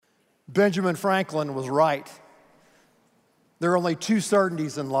Benjamin Franklin was right. There are only two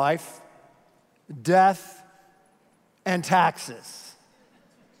certainties in life: death and taxes.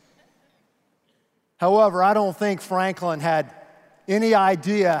 However, I don't think Franklin had any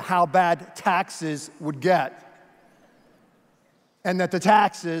idea how bad taxes would get, and that the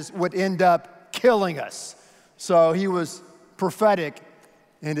taxes would end up killing us. So he was prophetic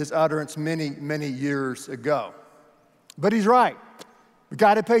in his utterance many, many years ago. But he's right. We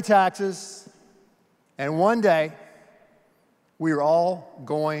got to pay taxes, and one day we are all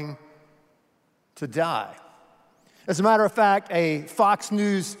going to die. As a matter of fact, a Fox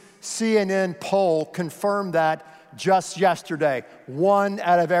News CNN poll confirmed that just yesterday. 1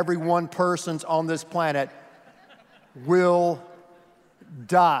 out of every 1 person on this planet will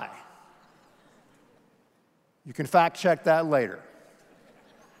die. You can fact check that later.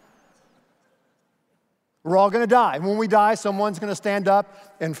 We're all going to die. When we die, someone's going to stand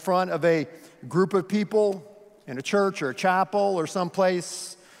up in front of a group of people in a church or a chapel or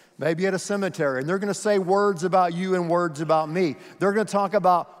someplace, maybe at a cemetery, and they're going to say words about you and words about me. They're going to talk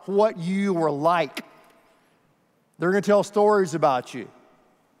about what you were like. They're going to tell stories about you.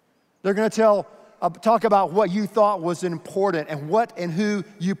 They're going to talk about what you thought was important and what and who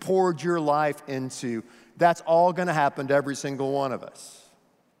you poured your life into. That's all going to happen to every single one of us.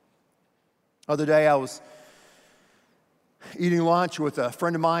 Other day, I was eating lunch with a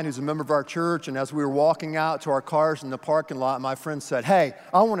friend of mine who's a member of our church, and as we were walking out to our cars in the parking lot, my friend said, "Hey,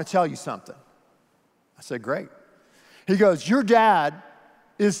 I want to tell you something." I said, "Great." He goes, "Your dad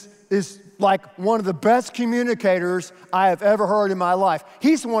is like one of the best communicators I have ever heard in my life.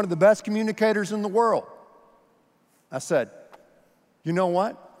 He's one of the best communicators in the world." I said, "You know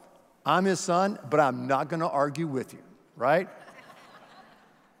what? I'm his son, but I'm not going to argue with you," right?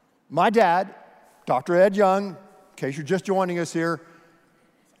 My dad, Dr. Ed Young, in case you're just joining us here,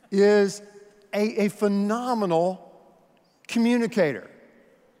 is a phenomenal communicator.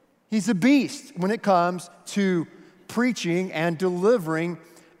 He's a beast when it comes to preaching and delivering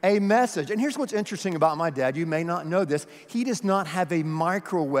a message. And here's what's interesting about my dad. You may not know this. He does not have a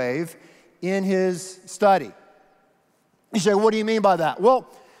microwave in his study. You say, "What do you mean by that?" Well,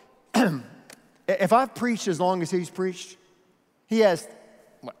 if I've preached as long as he's preached, he has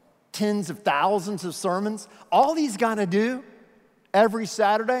tens of thousands of sermons. All he's got to do every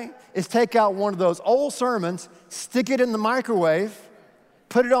Saturday is take out one of those old sermons, stick it in the microwave,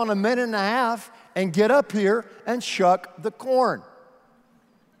 put it on a minute and a half, and get up here and shuck the corn.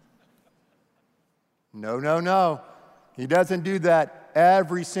 No. He doesn't do that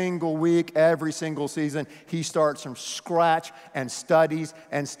every single week, every single season. He starts from scratch and studies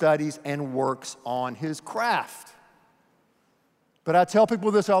and works on his craft. But I tell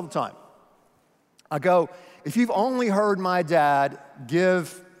people this all the time. I go, if you've only heard my dad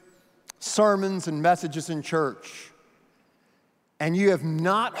give sermons and messages in church, and you have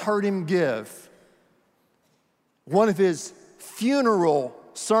not heard him give one of his funeral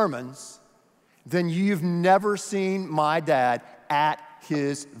sermons, then you've never seen my dad at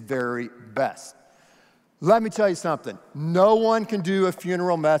his very best. Let me tell you something. No one can do a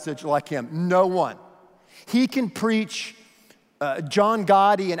funeral message like him. No one. He can preach John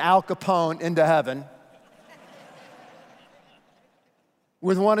Gotti and Al Capone into heaven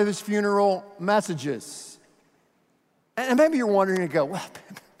with one of his funeral messages. And maybe you're wondering and go, "Well,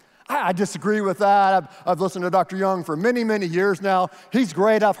 I disagree with that. I've listened to Dr. Young for many, many years now. He's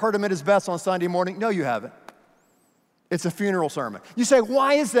great. I've heard him at his best on Sunday morning." No, you haven't. It's a funeral sermon. You say,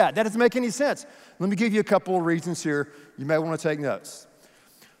 "Why is that? That doesn't make any sense." Let me give you a couple of reasons here. You may want to take notes.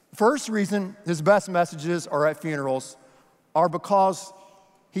 First reason his best messages are at funerals are because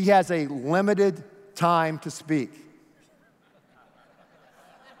he has a limited time to speak.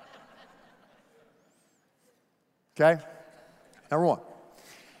 Okay? Number one.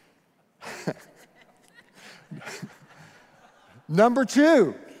 Number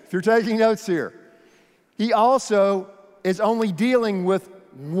two, if you're taking notes here, he also is only dealing with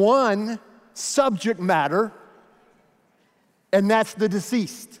one subject matter, and that's the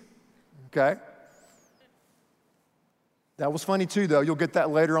deceased. Okay? That was funny too, though. You'll get that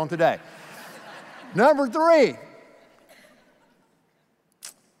later on today. Number three,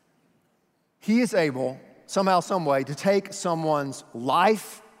 he is able, somehow, some way, to take someone's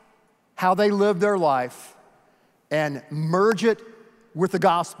life, how they live their life, and merge it with the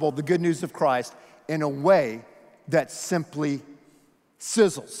gospel, the good news of Christ, in a way that simply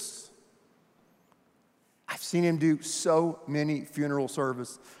sizzles. I've seen him do so many funeral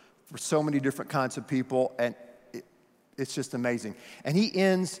services for so many different kinds of people, and it's just amazing. And he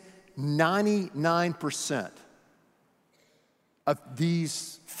ends 99% of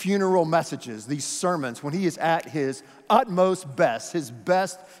these funeral messages, these sermons, when he is at his utmost best, his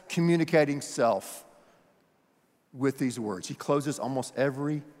best communicating self with these words. He closes almost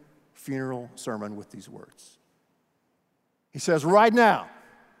every funeral sermon with these words. He says, right now,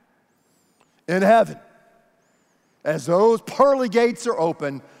 in heaven, as those pearly gates are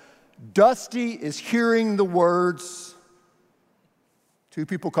open, Dusty is hearing the words. Two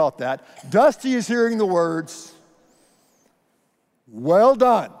people caught that. Dusty is hearing the words, well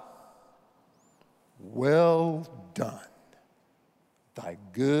done, well done, thy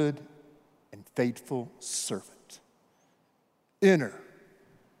good and faithful servant. Enter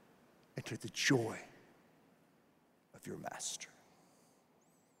into the joy of your master.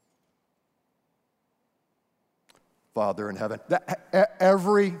 Father in heaven,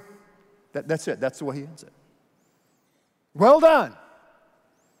 that's it. That's the way he ends it. Well done.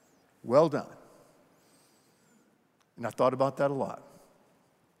 Well done. And I've thought about that a lot.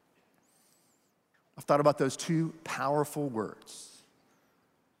 I've thought about those two powerful words.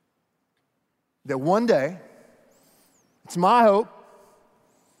 That one day, it's my hope,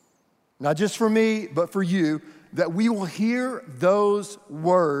 not just for me, but for you, that we will hear those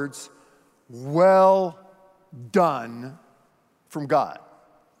words, well done, from God.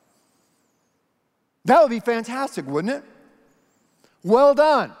 That would be fantastic, wouldn't it? Well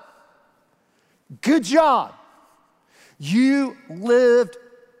done. Good job. You lived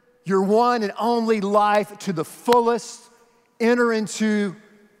your one and only life to the fullest. Enter into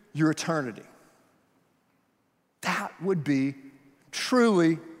your eternity. That would be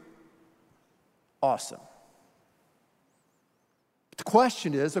truly awesome. The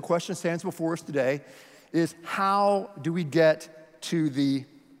question stands before us today, is how do we get to the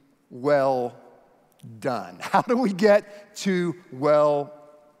well done? How do we get to well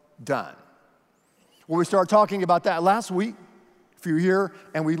done? Well, we started talking about that last week, if you're here,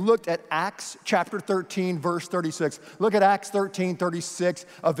 and we looked at Acts chapter 13, verse 36. Look at Acts 13, 36,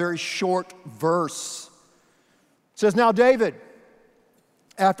 a very short verse. It says, now David,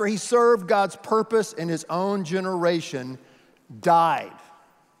 after he served God's purpose in his own generation, died.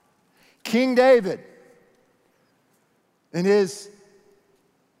 King David, in his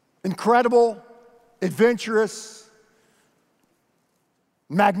incredible, adventurous,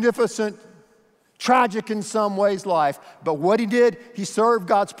 magnificent, tragic in some ways life, but what he did, he served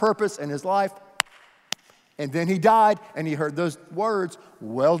God's purpose in his life, and then he died, and he heard those words,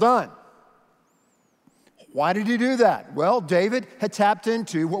 well done. Why did he do that? Well, David had tapped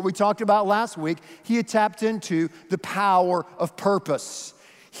into what we talked about last week. He had tapped into the power of purpose.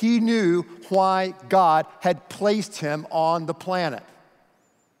 He knew why God had placed him on the planet.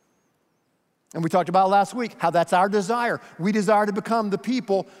 And we talked about last week how that's our desire. We desire to become the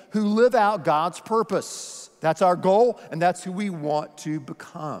people who live out God's purpose. That's our goal, and that's who we want to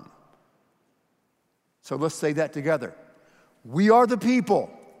become. So let's say that together. We are the people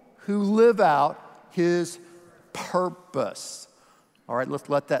who live out his purpose. All right, let's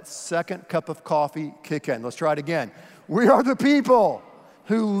let that second cup of coffee kick in. Let's try it again. We are the people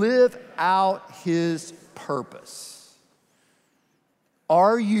who live out his purpose.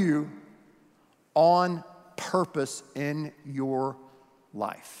 Are you on purpose in your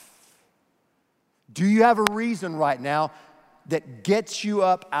life? Do you have a reason right now that gets you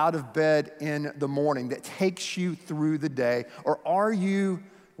up out of bed in the morning, that takes you through the day? Or are you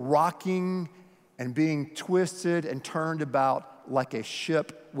rocking and being twisted and turned about like a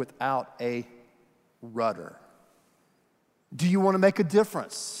ship without a rudder? Do you want to make a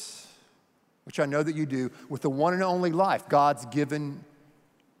difference, which I know that you do, with the one and only life God's given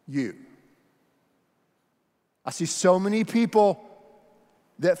you? I see so many people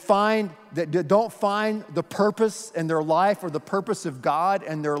that don't find the purpose in their life or the purpose of God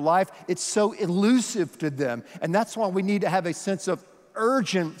in their life. It's so elusive to them. And that's why we need to have a sense of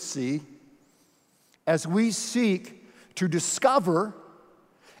urgency as we seek to discover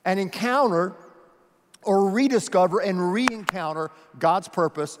and encounter or rediscover and re-encounter God's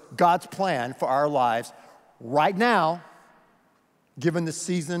purpose, God's plan for our lives right now, given the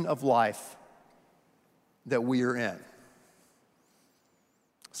season of life that we are in.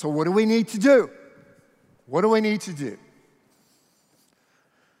 So what do we need to do? What do we need to do?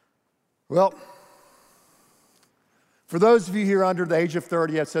 Well, for those of you here under the age of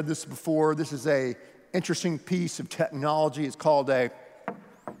 30, I've said this before, this is an interesting piece of technology. It's called a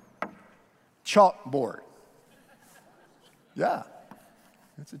chalkboard. Yeah,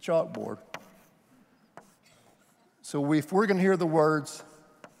 it's a chalkboard. So if we're going to hear the words,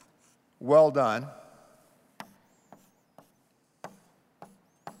 well done,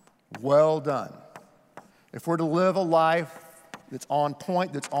 well done. If we're to live a life that's on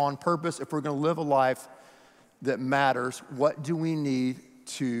point, that's on purpose. If we're going to live a life that matters, what do we need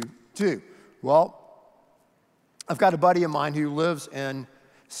to do? Well, I've got a buddy of mine who lives in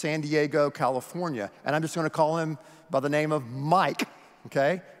San Diego, California, and I'm just going to call him by the name of Mike,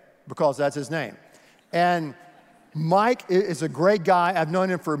 okay, because that's his name. And Mike is a great guy. I've known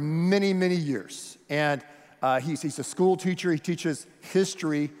him for many, many years, and he's a school teacher. He teaches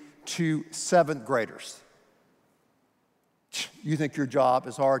history to 7th graders. You think your job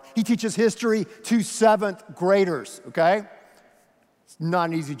is hard? He teaches history to 7th graders, okay? It's not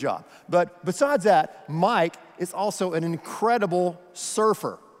an easy job. But besides that, Mike is also an incredible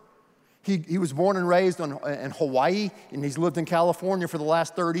surfer. He was born and raised in Hawaii, and he's lived in California for the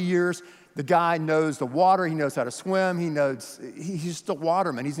last 30 years. The guy knows the water. He knows how to swim. He's just a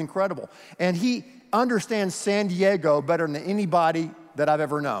waterman. He's incredible. And he understands San Diego better than anybody that I've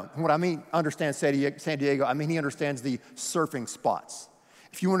ever known. And what I mean, understands San Diego, I mean he understands the surfing spots.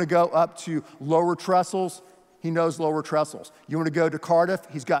 If you want to go up to Lower Trestles, he knows Lower Trestles. You want to go to Cardiff,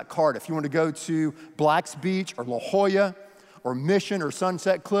 he's got Cardiff. You want to go to Black's Beach or La Jolla or Mission or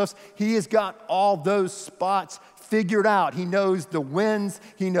Sunset Cliffs, he has got all those spots figured out. He knows the winds,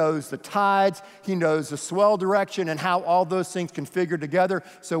 he knows the tides, he knows the swell direction and how all those things can figure together.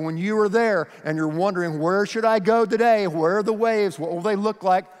 So when you are there and you're wondering, where should I go today? Where are the waves? What will they look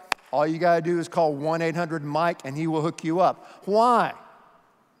like? All you got to do is call 1-800-MIKE and he will hook you up. Why?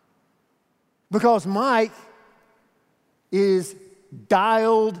 Because Mike is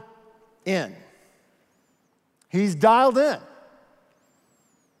dialed in. He's dialed in.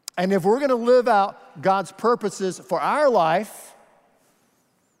 And if we're going to live out God's purposes for our life,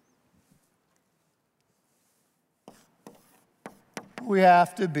 we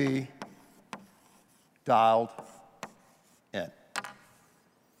have to be dialed in.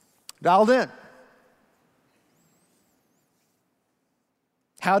 Dialed in.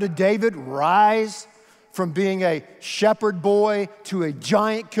 How did David rise from being a shepherd boy to a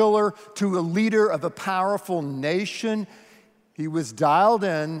giant killer to a leader of a powerful nation? He was dialed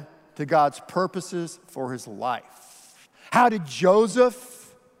in to God's purposes for his life. How did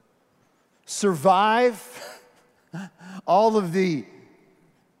Joseph survive all of the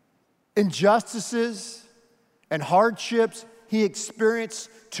injustices and hardships he experienced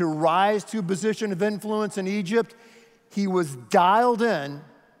to rise to a position of influence in Egypt? He was dialed in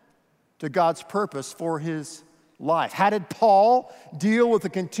to God's purpose for his life. How did Paul deal with the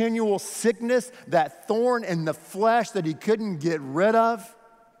continual sickness, that thorn in the flesh that he couldn't get rid of?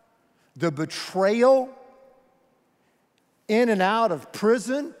 The betrayal, in and out of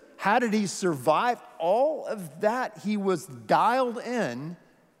prison. How did he survive all of that? He was dialed in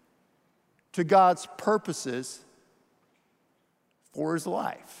to God's purposes for his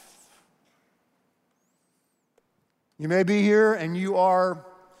life. You may be here and you are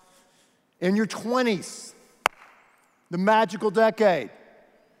in your 20s, the magical decade.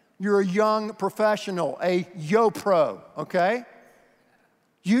 You're a young professional, a yo-pro, okay?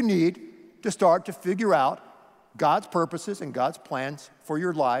 You need to start to figure out God's purposes and God's plans for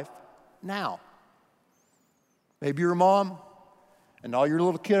your life now. Maybe you're a mom and all your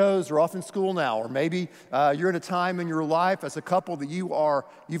little kiddos are off in school now, or maybe you're in a time in your life as a couple that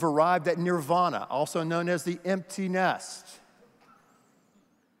you've arrived at nirvana, also known as the empty nest.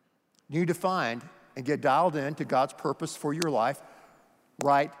 You need to find and get dialed in to God's purpose for your life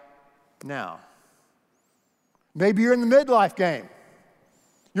right now. Maybe you're in the midlife game.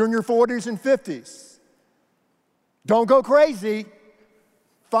 You're in your 40s and 50s. Don't go crazy.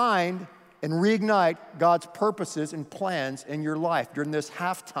 Find and reignite God's purposes and plans in your life during this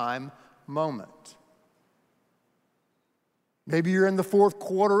halftime moment. Maybe you're in the 4th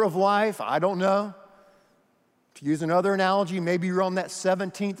quarter of life. I don't know. To use another analogy, maybe you're on that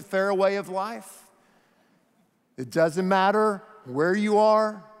 17th fairway of life. It doesn't matter where you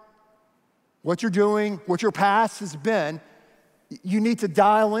are, what you're doing, what your past has been. You need to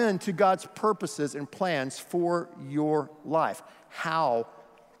dial in to God's purposes and plans for your life. How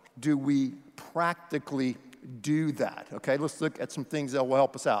do we practically do that? Okay, let's look at some things that will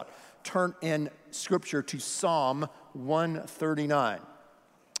help us out. Turn in Scripture to Psalm 139.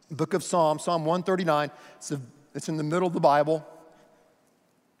 Book of Psalm 139. It's in the middle of the Bible.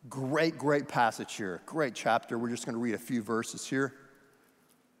 Great, great passage here. Great chapter. We're just going to read a few verses here.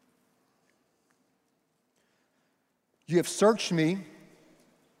 You have searched me,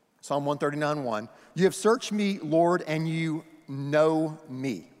 Psalm 139:1. You have searched me, Lord, and you know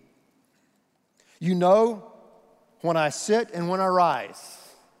me. You know when I sit and when I rise.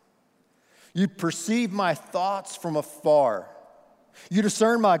 You perceive my thoughts from afar. You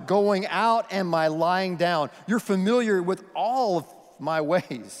discern my going out and my lying down. You're familiar with all of my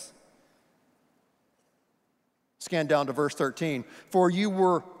ways. Scan down to verse 13. For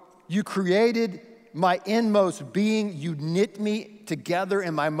you created my inmost being. You knit me together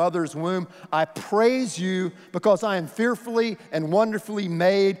in my mother's womb. I praise you because I am fearfully and wonderfully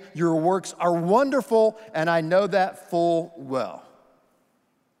made. Your works are wonderful, and I know that full well.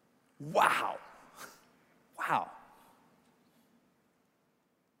 Wow. Wow.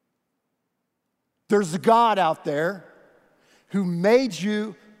 There's a God out there who made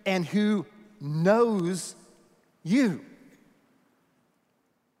you and who knows you.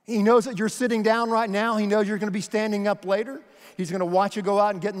 He knows that you're sitting down right now. He knows you're going to be standing up later. He's going to watch you go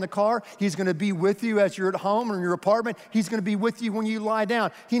out and get in the car. He's going to be with you as you're at home or in your apartment. He's going to be with you when you lie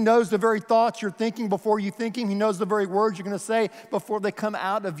down. He knows the very thoughts you're thinking before you think him. He knows the very words you're going to say before they come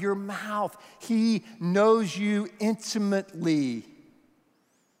out of your mouth. He knows you intimately.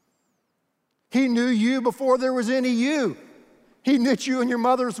 He knew you before there was any you. He knit you in your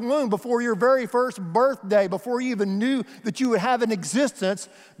mother's womb before your very first birthday, before you even knew that you would have an existence.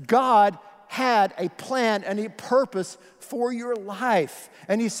 God had a plan and a purpose for your life.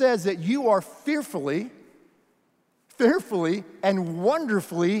 And he says that you are fearfully and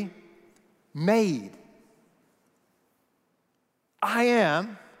wonderfully made. I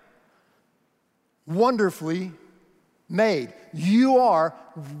am wonderfully made. You are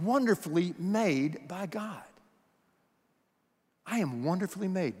wonderfully made by God. I am wonderfully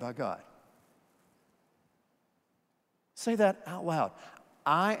made by God. Say that out loud.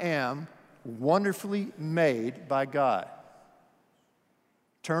 I am wonderfully made by God.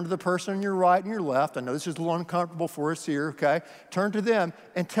 Turn to the person on your right and your left. I know this is a little uncomfortable for us here, okay? Turn to them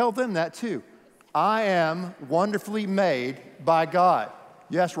and tell them that too. I am wonderfully made by God.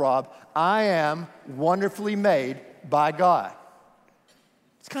 Yes, Rob, I am wonderfully made by God.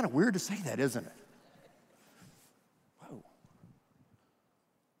 It's kind of weird to say that, isn't it? Whoa.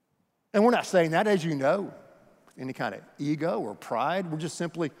 And we're not saying that, as you know, any kind of ego or pride. We're just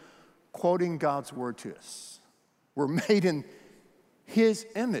simply quoting God's word to us. We're made in his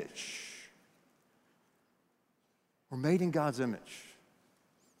image. We're made in God's image.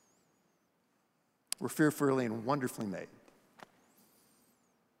 We're fearfully and wonderfully made.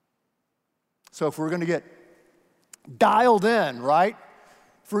 So if we're going to get dialed in, right?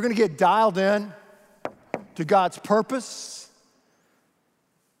 If we're going to get dialed in to God's purpose,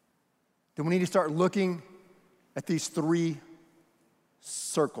 then we need to start looking at these three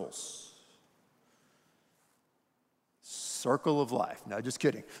circles. Circle of life. No, just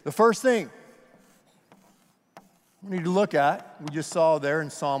kidding. The first thing we need to look at, we just saw there in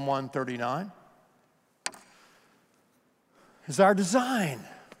Psalm 139, is our design.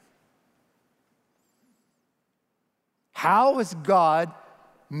 How has God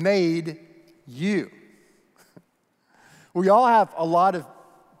made you? We all have a lot of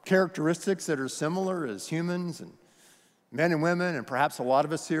characteristics that are similar as humans and men and women, and perhaps a lot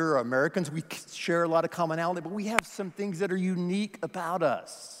of us here are Americans. We share a lot of commonality, but we have some things that are unique about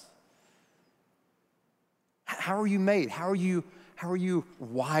us. How are you made? How are you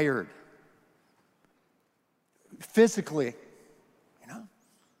wired? Physically,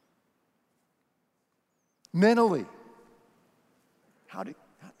 mentally. How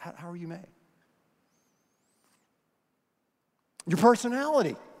are you made? Your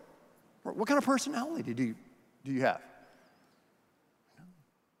personality. What kind of personality do you have?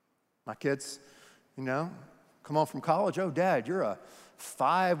 My kids, come home from college. Oh, Dad, you're a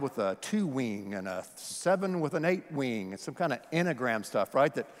 5 with a 2 wing and a 7 with an 8 wing. It's some kind of Enneagram stuff,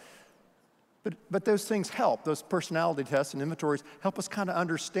 right? But those things help. Those personality tests and inventories help us kind of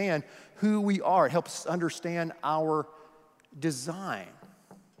understand who we are. It helps us understand our design.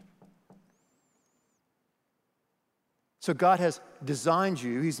 So God has designed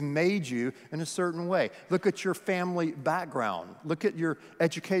you. He's made you in a certain way. Look at your family background. Look at your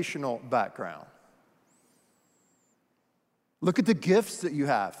educational background. Look at the gifts that you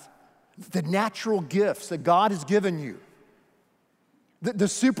have, the natural gifts that God has given you, the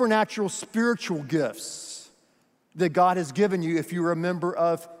supernatural spiritual gifts that God has given you if you're a member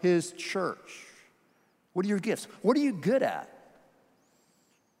of his church. What are your gifts? What are you good at?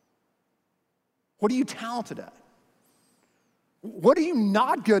 What are you talented at? What are you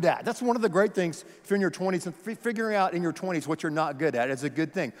not good at? That's one of the great things if you're in your 20s, and figuring out in your 20s what you're not good at is a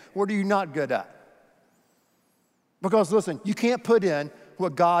good thing. What are you not good at? Because listen, you can't put in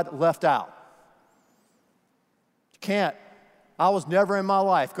what God left out. You can't. I was never in my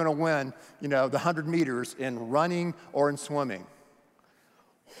life going to win, the 100 meters in running or in swimming.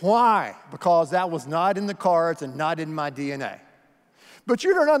 Why? Because that was not in the cards and not in my DNA. But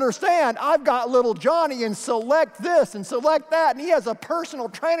you don't understand. I've got little Johnny and select this and select that, and he has a personal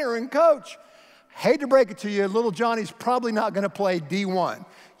trainer and coach. Hate to break it to you, little Johnny's probably not going to play D1.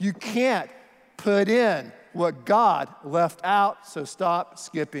 You can't put in what God left out, so stop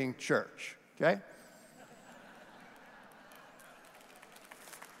skipping church, okay?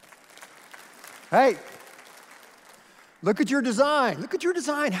 Hey, look at your design. Look at your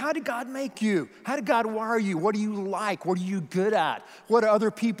design. How did God make you? How did God wire you? What do you like? What are you good at? What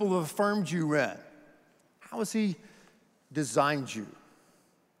other people have affirmed you in? How has He designed you?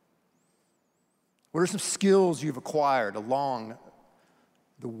 What are some skills you've acquired along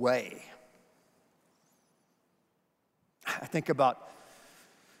the way? I think about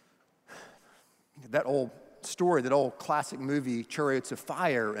that old story, that old classic movie, Chariots of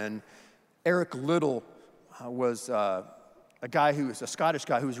Fire, and Eric Liddell was a Scottish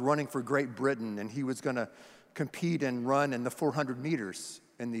guy who was running for Great Britain, and he was going to compete and run in the 400 meters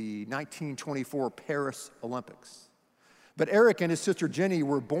in the 1924 Paris Olympics. But Eric and his sister Jenny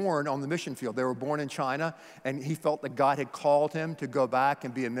were born on the mission field. They were born in China, and he felt that God had called him to go back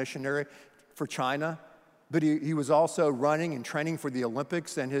and be a missionary for China. But he was also running and training for the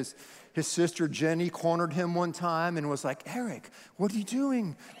Olympics, and his sister Jenny cornered him one time and was like, Eric, what are you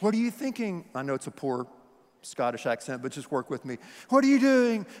doing? What are you thinking? I know it's a poor Scottish accent, but just work with me. What are you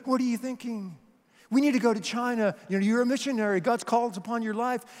doing? What are you thinking? We need to go to China. You're a missionary. God's called upon your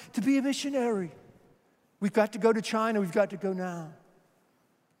life to be a missionary. We've got to go to China. We've got to go now.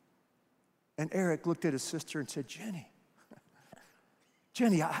 And Eric looked at his sister and said, Jenny,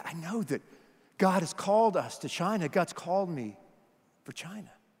 I know that God has called us to China. God's called me for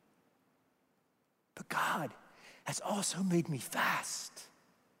China. But God has also made me fast.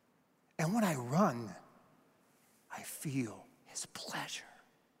 And when I run, I feel His pleasure.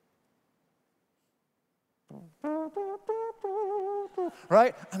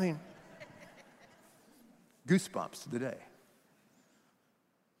 Right? I mean, goosebumps today.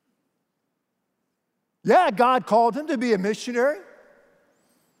 Yeah, God called him to be a missionary.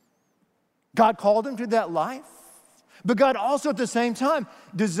 God called him to that life. But God also at the same time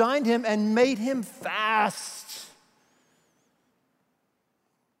designed him and made him fast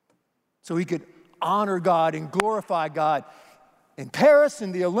so he could honor God and glorify God in Paris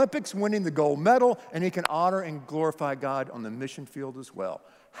in the Olympics, winning the gold medal, and he can honor and glorify God on the mission field as well.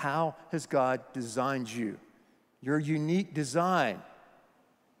 How has God designed you? Your unique design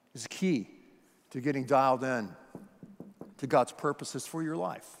is key to getting dialed in to God's purposes for your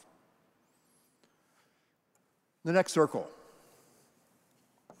life. The next circle.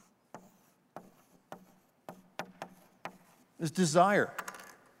 Is desire.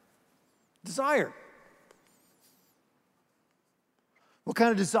 Desire. What kind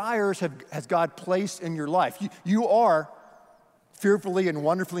of desires has God placed in your life? You are fearfully and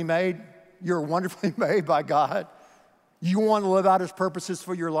wonderfully made. You're wonderfully made by God. You want to live out His purposes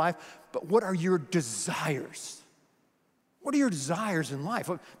for your life, but what are your desires? What are your desires in life?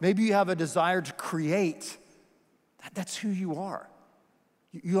 Maybe you have a desire to create. That's who you are.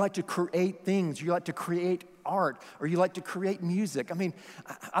 You like to create things. You like to create art, or you like to create music. I mean,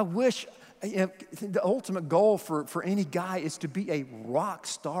 I wish the ultimate goal for any guy is to be a rock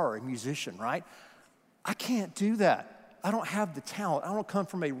star, a musician, right? I can't do that. I don't have the talent. I don't come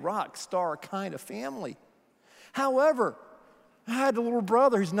from a rock star kind of family. However, I had a little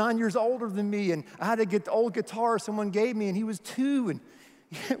brother who's 9 years older than me, and I had to get the old guitar someone gave me, and he was 2, and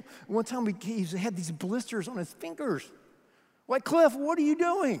one time he had these blisters on his fingers. Like, Cliff, what are you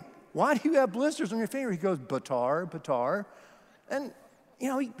doing? Why do you have blisters on your finger? He goes, batar. And,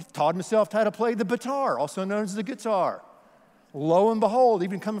 he taught himself how to play the batar, also known as the guitar. Lo and behold,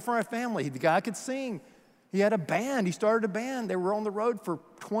 even coming from our family, the guy could sing. He had a band. He started a band. They were on the road for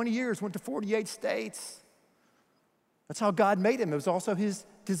 20 years, went to 48 states. That's how God made him. It was also his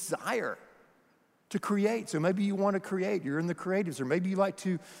desire to create. So maybe you want to create. You're in the creatives. Or maybe you like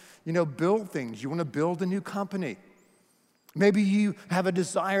to, build things. You want to build a new company. Maybe you have a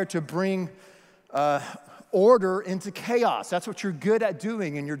desire to bring order into chaos. That's what you're good at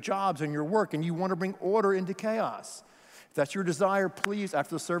doing in your jobs and your work, and you want to bring order into chaos. If that's your desire, please,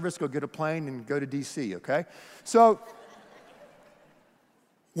 after the service, go get a plane and go to D.C., okay? So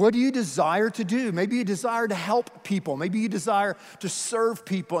what do you desire to do? Maybe you desire to help people. Maybe you desire to serve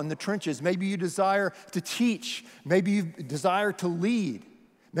people in the trenches. Maybe you desire to teach. Maybe you desire to lead.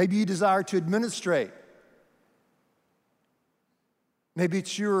 Maybe you desire to administrate. Maybe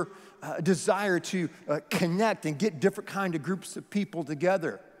it's your desire to connect and get different kind of groups of people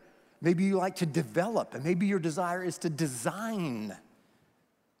together. Maybe you like to develop, and maybe your desire is to design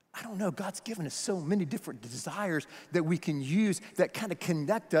I don't know, God's given us so many different desires that we can use that kind of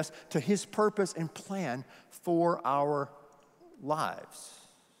connect us to his purpose and plan for our lives.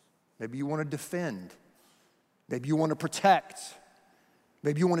 Maybe you want to defend. Maybe you want to protect.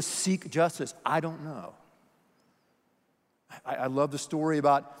 Maybe you want to seek justice. I don't know. I love the story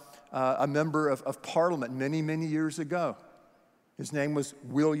about a member of Parliament many, many years ago. His name was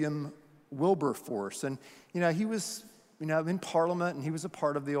William Wilberforce. And, he was, in Parliament, and he was a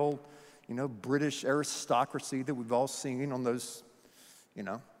part of the old, British aristocracy that we've all seen on those,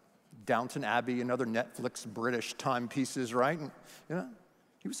 Downton Abbey and other Netflix British timepieces, right? And,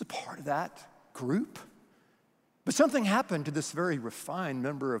 he was a part of that group. But something happened to this very refined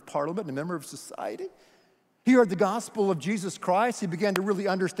member of Parliament and a member of society. He heard the gospel of Jesus Christ. He began to really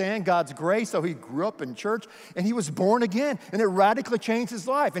understand God's grace, so he grew up in church, and he was born again, and it radically changed his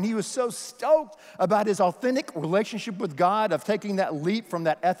life. And he was so stoked about his authentic relationship with God, of taking that leap from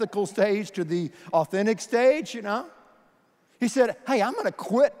that ethical stage to the authentic stage, He said, hey, I'm going to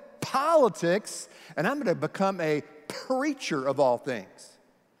quit politics, and I'm going to become a preacher of all things.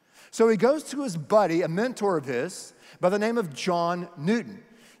 So he goes to his buddy, a mentor of his, by the name of John Newton.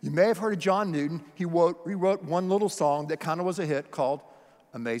 You may have heard of John Newton. He rewrote one little song that kind of was a hit called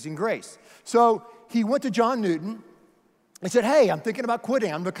Amazing Grace. So he went to John Newton and said, hey, I'm thinking about quitting.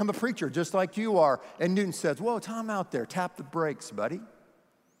 I'm going to become a preacher just like you are. And Newton says, whoa, time out there. Tap the brakes, buddy.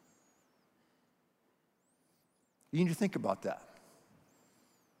 You need to think about that.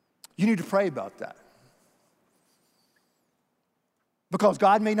 You need to pray about that. Because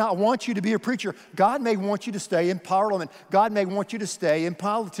God may not want you to be a preacher. God may want you to stay in Parliament. God may want you to stay in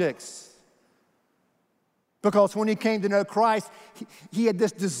politics. Because when he came to know Christ, he had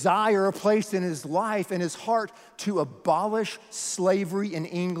this desire placed in his life and his heart to abolish slavery in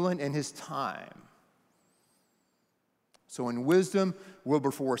England in his time. So in wisdom,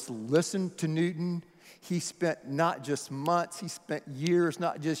 Wilberforce listened to Newton. He spent not just months, he spent years,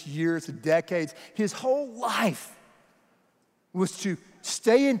 not just years, decades. His whole life was to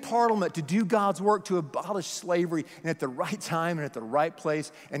stay in Parliament, to do God's work, to abolish slavery. And at the right time and at the right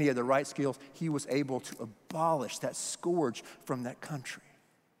place, and he had the right skills, he was able to abolish that scourge from that country.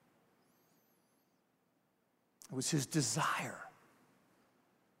 It was his desire.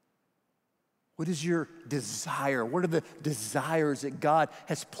 What is your desire? What are the desires that God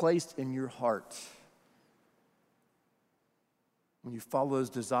has placed in your heart? When you follow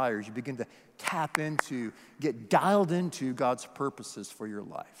those desires, you begin to tap into, get dialed into God's purposes for your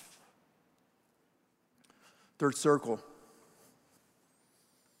life. Third circle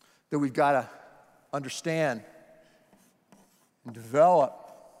that we've got to understand and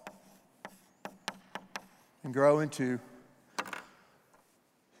develop and grow into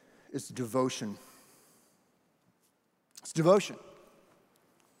is devotion. It's devotion.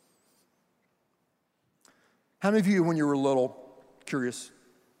 How many of you, when you were little, curious,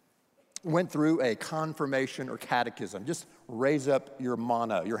 went through a confirmation or catechism? Just raise up your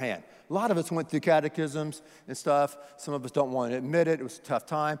hand. A lot of us went through catechisms and stuff. Some of us don't want to admit it. It was a tough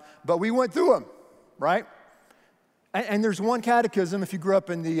time. But we went through them, right? And there's one catechism, if you grew up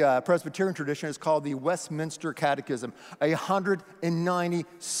in the Presbyterian tradition, it's called the Westminster Catechism.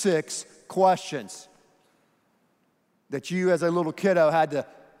 196 questions that you as a little kiddo had to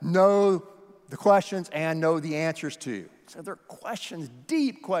know the questions and know the answers to. So they're questions,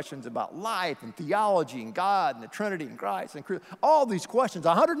 deep questions about life and theology and God and the Trinity and Christ and all these questions,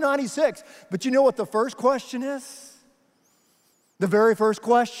 196. But you know what the first question is? The very first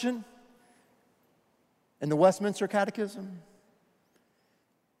question in the Westminster Catechism?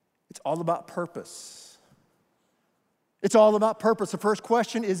 It's all about purpose. It's all about purpose. The first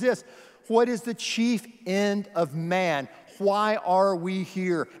question is this: what is the chief end of man? Why are we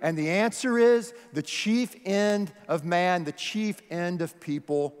here? And the answer is the chief end of man, the chief end of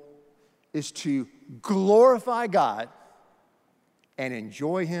people, is to glorify God and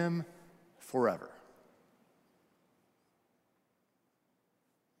enjoy him forever.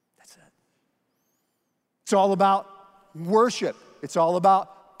 That's it. It's all about worship. It's all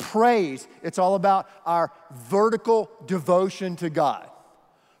about praise. It's all about our vertical devotion to God.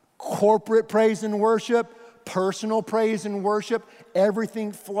 Corporate praise and worship, personal praise and worship,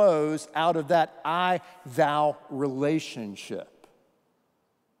 everything flows out of that I-thou relationship.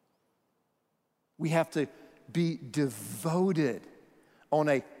 We have to be devoted on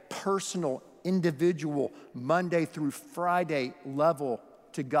a personal, individual, Monday through Friday level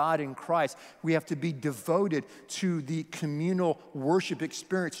to God in Christ. We have to be devoted to the communal worship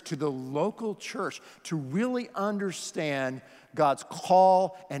experience, to the local church, to really understand God's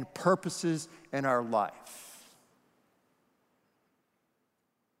call and purposes in our life.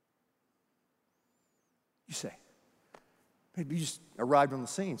 You say, maybe you just arrived on the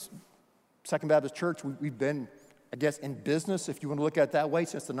scene. Second Baptist Church, we've been, I guess, in business, if you want to look at it that way,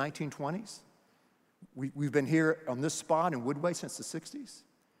 since the 1920s. We've been here on this spot in Woodway since the 60s.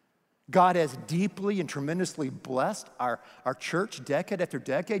 God has deeply and tremendously blessed our church decade after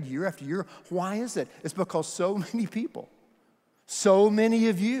decade, year after year. Why is it? It's because so many people, so many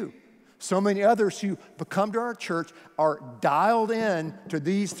of you, so many others who come to our church are dialed in to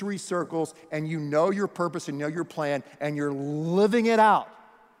these three circles, and you know your purpose and know your plan, and you're living it out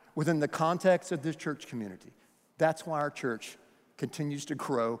within the context of this church community. That's why our church continues to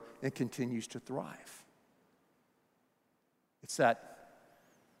grow and continues to thrive. It's that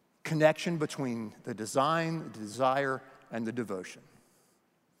connection between the design, the desire, and the devotion.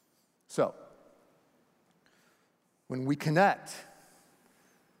 So, when we connect,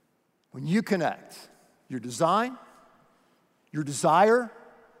 when you connect your design, your desire,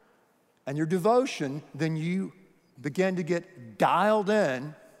 and your devotion, then you begin to get dialed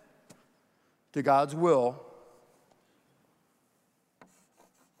in to God's will,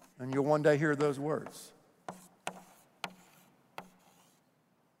 and you'll one day hear those words.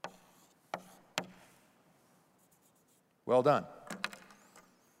 Well done.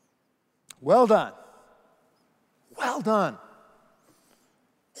 Well done. Well done.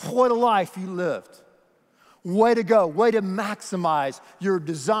 What a life you lived. Way to go. Way to maximize your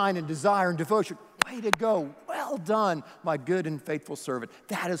design and desire and devotion. Way to go. Well done, my good and faithful servant.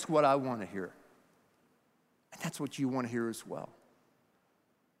 That is what I want to hear. And that's what you want to hear as well.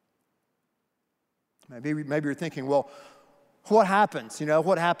 Maybe you're thinking, well, what happens?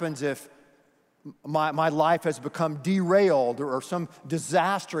 What happens if my life has become derailed or some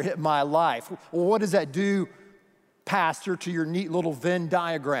disaster hit my life? Well, what does that do, Pastor, to your neat little Venn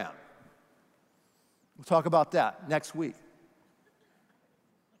diagram? We'll talk about that next week.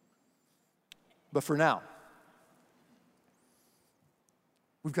 But for now,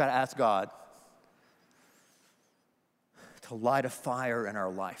 we've got to ask God to light a fire in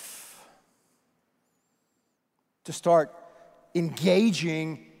our life, to start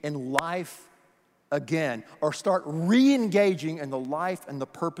engaging in life again, or start re-engaging in the life and the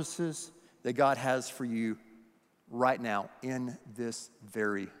purposes that God has for you right now in this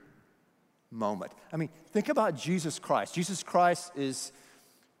very moment. I mean, think about Jesus Christ. Jesus Christ is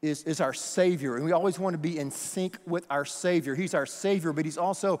our Savior, and we always want to be in sync with our Savior. He's our Savior, but He's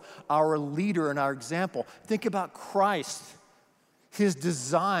also our leader and our example. Think about Christ, His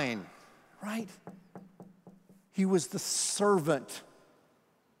design, right? He was the servant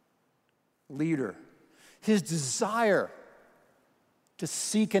leader. His desire to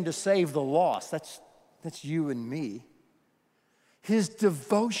seek and to save the lost, that's you and me. His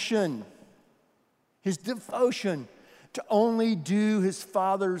devotion to only do His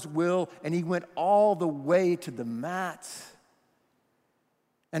Father's will, and He went all the way to the mat.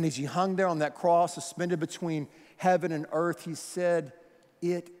 And as He hung there on that cross, suspended between heaven and earth, He said,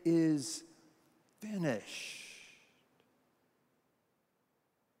 "It is finished."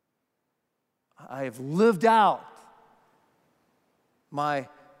 I have lived out my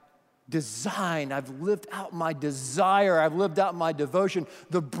design. I've lived out my desire. I've lived out my devotion.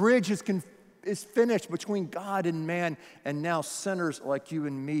 The bridge is finished between God and man, and now sinners like you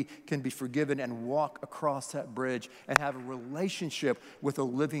and me can be forgiven and walk across that bridge and have a relationship with a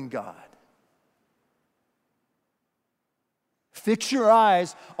living God. Fix your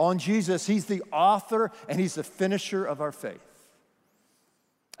eyes on Jesus. He's the author and He's the finisher of our faith.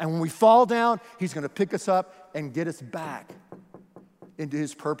 And when we fall down, He's going to pick us up and get us back into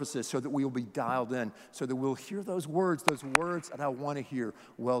His purposes so that we will be dialed in, so that we'll hear those words that I want to hear.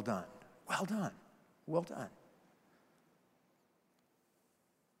 Well done. Well done. Well done.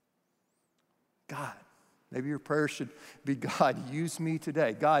 God, maybe your prayer should be, God, use me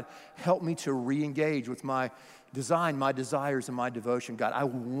today. God, help me to re-engage with my design, my desires, and my devotion. God, I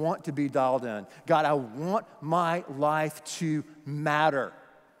want to be dialed in. God, I want my life to matter.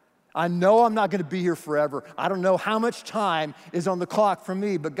 I know I'm not going to be here forever. I don't know how much time is on the clock for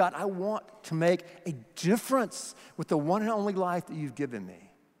me, but God, I want to make a difference with the one and only life that You've given me.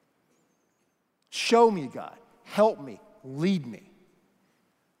 Show me, God. Help me. Lead me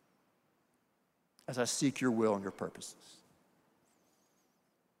as I seek Your will and Your purposes.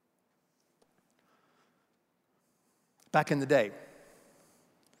 Back in the day,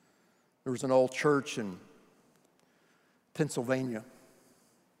 there was an old church in Pennsylvania.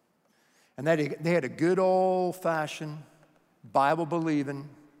 And they had a good old-fashioned, Bible-believing,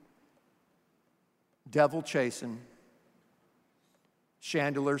 devil-chasing,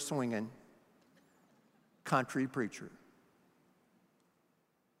 chandelier-swinging country preacher.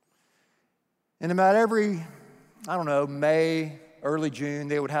 And about every, May, early June,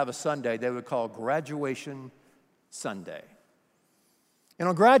 they would have a Sunday they would call Graduation Sunday. And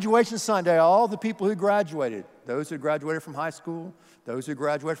on Graduation Sunday, all the people who graduated, those who graduated from high school, those who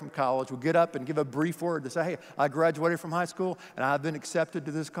graduated from college, would get up and give a brief word to say, hey, I graduated from high school and I've been accepted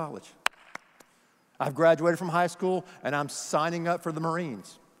to this college. I've graduated from high school and I'm signing up for the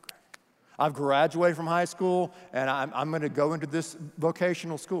Marines. I've graduated from high school and I'm going to go into this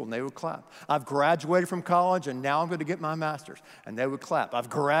vocational school, and they would clap. I've graduated from college and now I'm going to get my master's, and they would clap. I've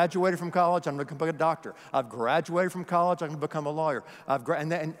graduated from college, I'm going to become a doctor. I've graduated from college, I'm going to become a lawyer.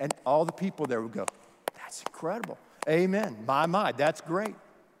 And all the people there would go, that's incredible. Amen. My, that's great.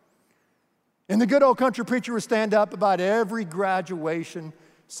 And the good old country preacher would stand up about every graduation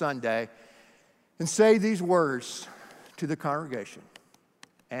Sunday and say these words to the congregation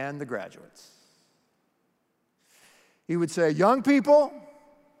and the graduates. He would say, young people,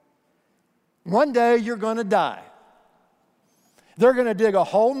 one day you're going to die. They're going to dig a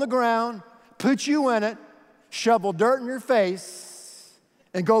hole in the ground, put you in it, shovel dirt in your face,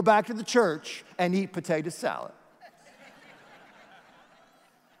 and go back to the church and eat potato salad.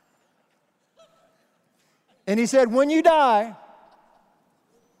 And he said, when you die,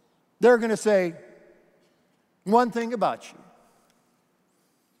 they're going to say one thing about you.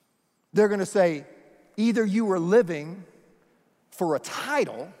 They're going to say, either you were living for a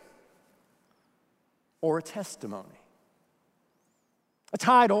title or a testimony. A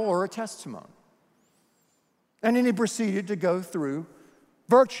title or a testimony. And then he proceeded to go through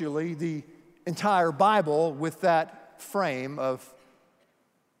virtually the entire Bible with that frame of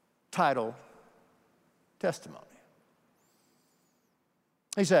title, testimony.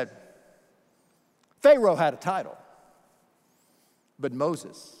 He said, Pharaoh had a title, but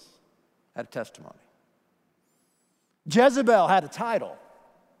Moses had a testimony. Jezebel had a title,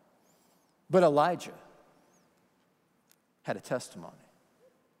 but Elijah had a testimony.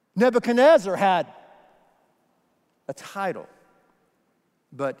 Nebuchadnezzar had a title,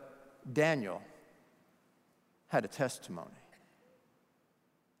 but Daniel had a testimony.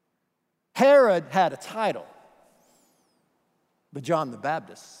 Herod had a title, but John the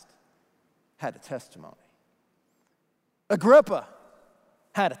Baptist had a testimony. Agrippa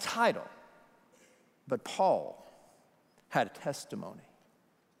had a title, but Paul had a testimony.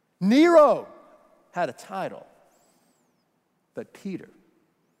 Nero had a title, but Peter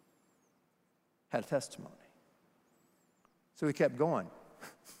had a testimony. So he kept going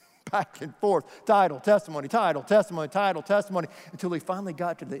back and forth, title, testimony, title, testimony, title, testimony, until he finally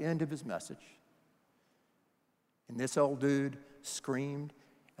got to the end of his message. And this old dude screamed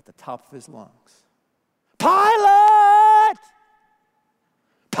at the top of his lungs, Pilate!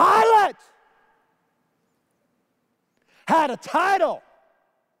 Pilate had a title,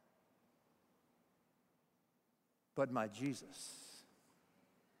 but my Jesus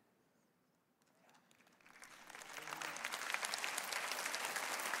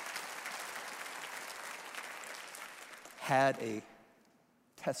had a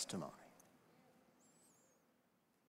testimony.